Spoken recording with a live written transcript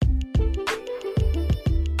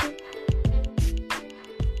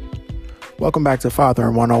Welcome back to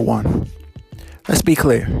Fathering 101. Let's be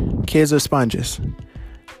clear. Kids are sponges.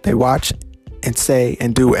 They watch and say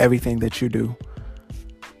and do everything that you do.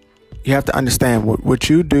 You have to understand what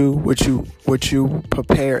you do, what you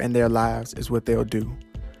prepare in their lives is what they'll do.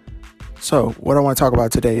 So what I want to talk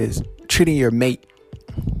about today is treating your mate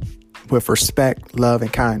with respect, love,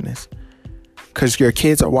 and kindness. Because your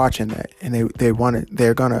kids are watching that and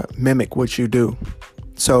they're gonna mimic what you do.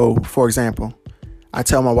 So, for example, I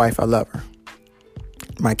tell my wife I love her.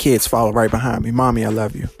 My kids follow right behind me. Mommy, I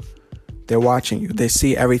love you. They're watching you. They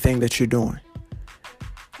see everything that you're doing.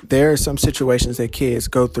 There are some situations that kids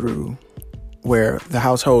go through where the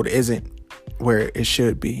household isn't where it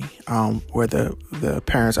should be, where the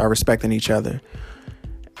parents are respecting each other.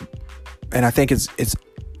 And I think it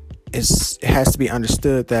has to be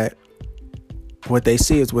understood that what they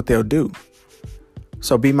see is what they'll do.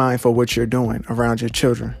 So be mindful of what you're doing around your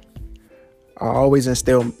children. I always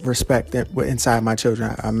instill respect inside my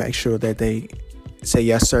children. I make sure that they say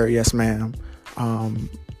yes, sir, yes, ma'am.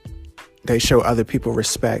 They show other people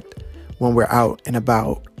respect when we're out and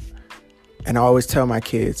about. And I always tell my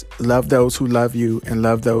kids, love those who love you and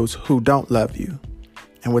love those who don't love you.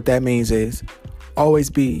 And what that means is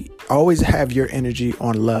always have your energy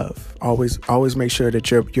on love. Always make sure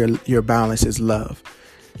that your balance is love.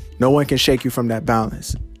 No one can shake you from that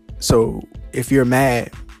balance. So if you're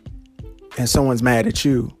mad and someone's mad at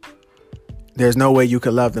you, there's no way you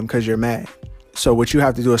can love them because you're mad. So what you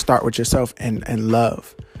have to do is start with yourself and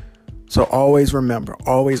love. So always remember,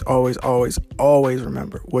 always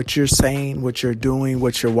remember what you're saying, what you're doing,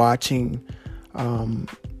 what you're watching,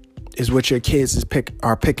 is what your kids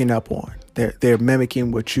are picking up on. They're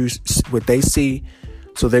mimicking what they see,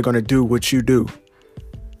 so they're going to do what you do.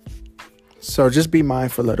 So just be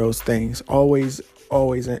mindful of those things. Always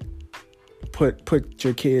put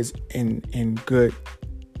your kids in good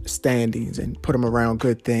standings and put them around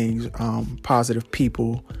good things, positive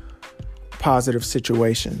people, positive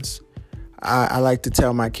situations. I like to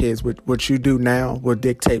tell my kids what you do now will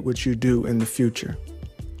dictate what you do in the future.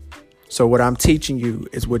 So what I'm teaching you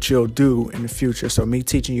is what you'll do in the future. So me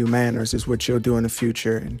teaching you manners is what you'll do in the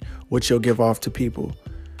future and what you'll give off to people.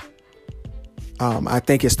 I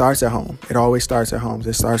think it starts at home. It always starts at home.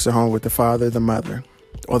 It starts at home with the father, the mother,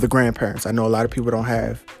 or the grandparents. I know a lot of people don't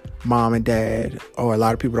have mom and dad, or a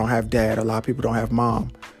lot of people don't have dad. A lot of people don't have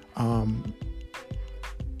mom.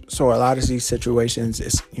 So a lot of these situations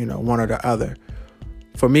is, one or the other.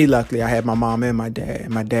 For me, luckily, I had my mom and my dad.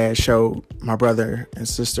 And my dad showed my brother and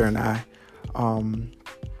sister and I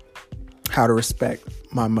how to respect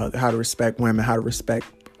my mother, how to respect women, how to respect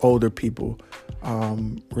older people,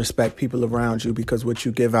 respect people around you, because what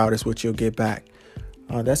you give out is what you'll get back.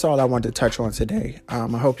 That's all I wanted to touch on today. I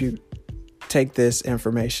hope you take this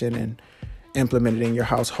information and implement it in your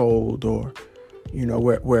household, or,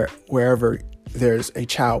 wherever there's a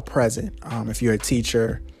child present. If you're a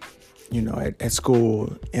teacher, at school,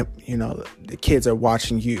 the kids are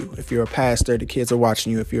watching you. If you're a pastor, the kids are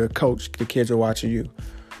watching you. If you're a coach, the kids are watching you.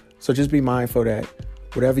 So just be mindful that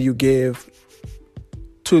whatever you give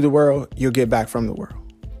to the world, you'll get back from the world.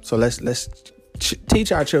 So let's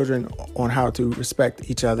teach our children on how to respect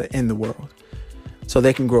each other in the world, so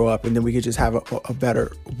they can grow up, and then we can just have a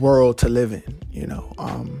better world to live in.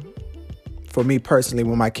 For me personally,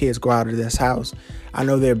 when my kids go out of this house, I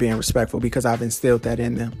know they're being respectful because I've instilled that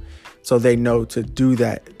in them. So they know to do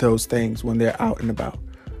those things when they're out and about.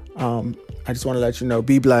 I just want to let you know,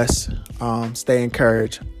 be blessed, stay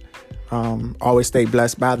encouraged, always stay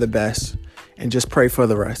blessed by the best, and just pray for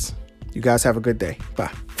the rest. You guys have a good day.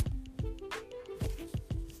 Bye.